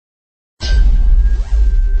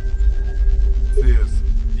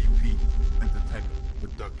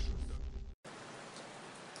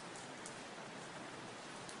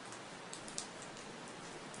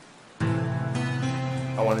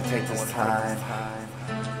take this time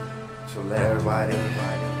to let everybody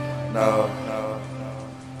know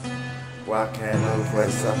where I can't move, where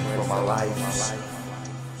something for my life.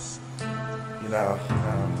 You know,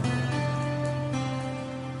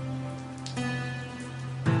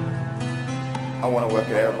 I want to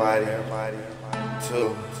welcome everybody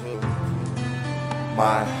to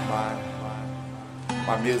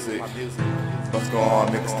my music. What's going on,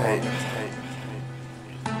 mixtape?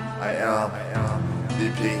 I am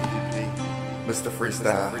DP, Mr.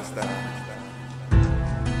 Freestyle.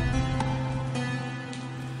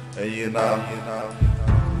 And you know,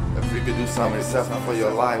 if you could do something exceptional for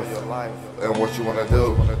your life and what you want to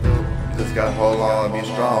do, you just gotta hold on and be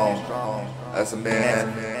strong as a man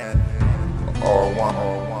or a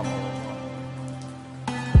woman.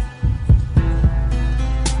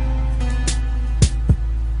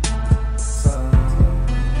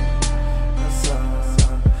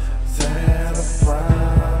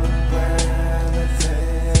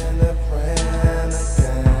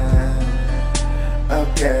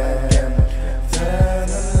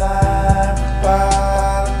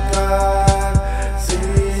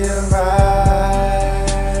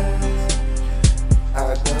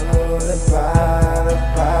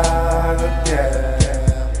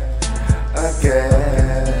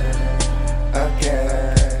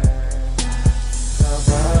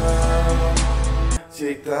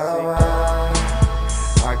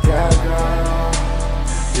 I gotta go.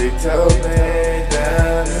 She told me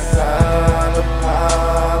that it's all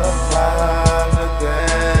upon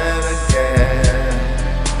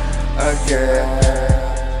again,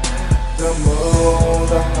 the moon,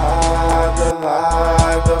 the heart, the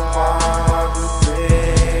light, the heart, the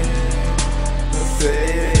thing, the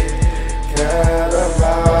sea,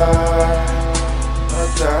 caravan,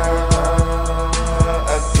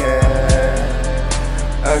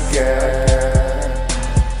 again.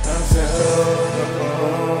 Until the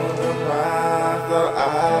moon, the rise, the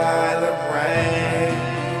eye, the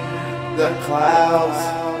rain, the clouds,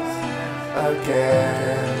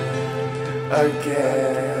 again.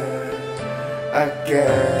 Again.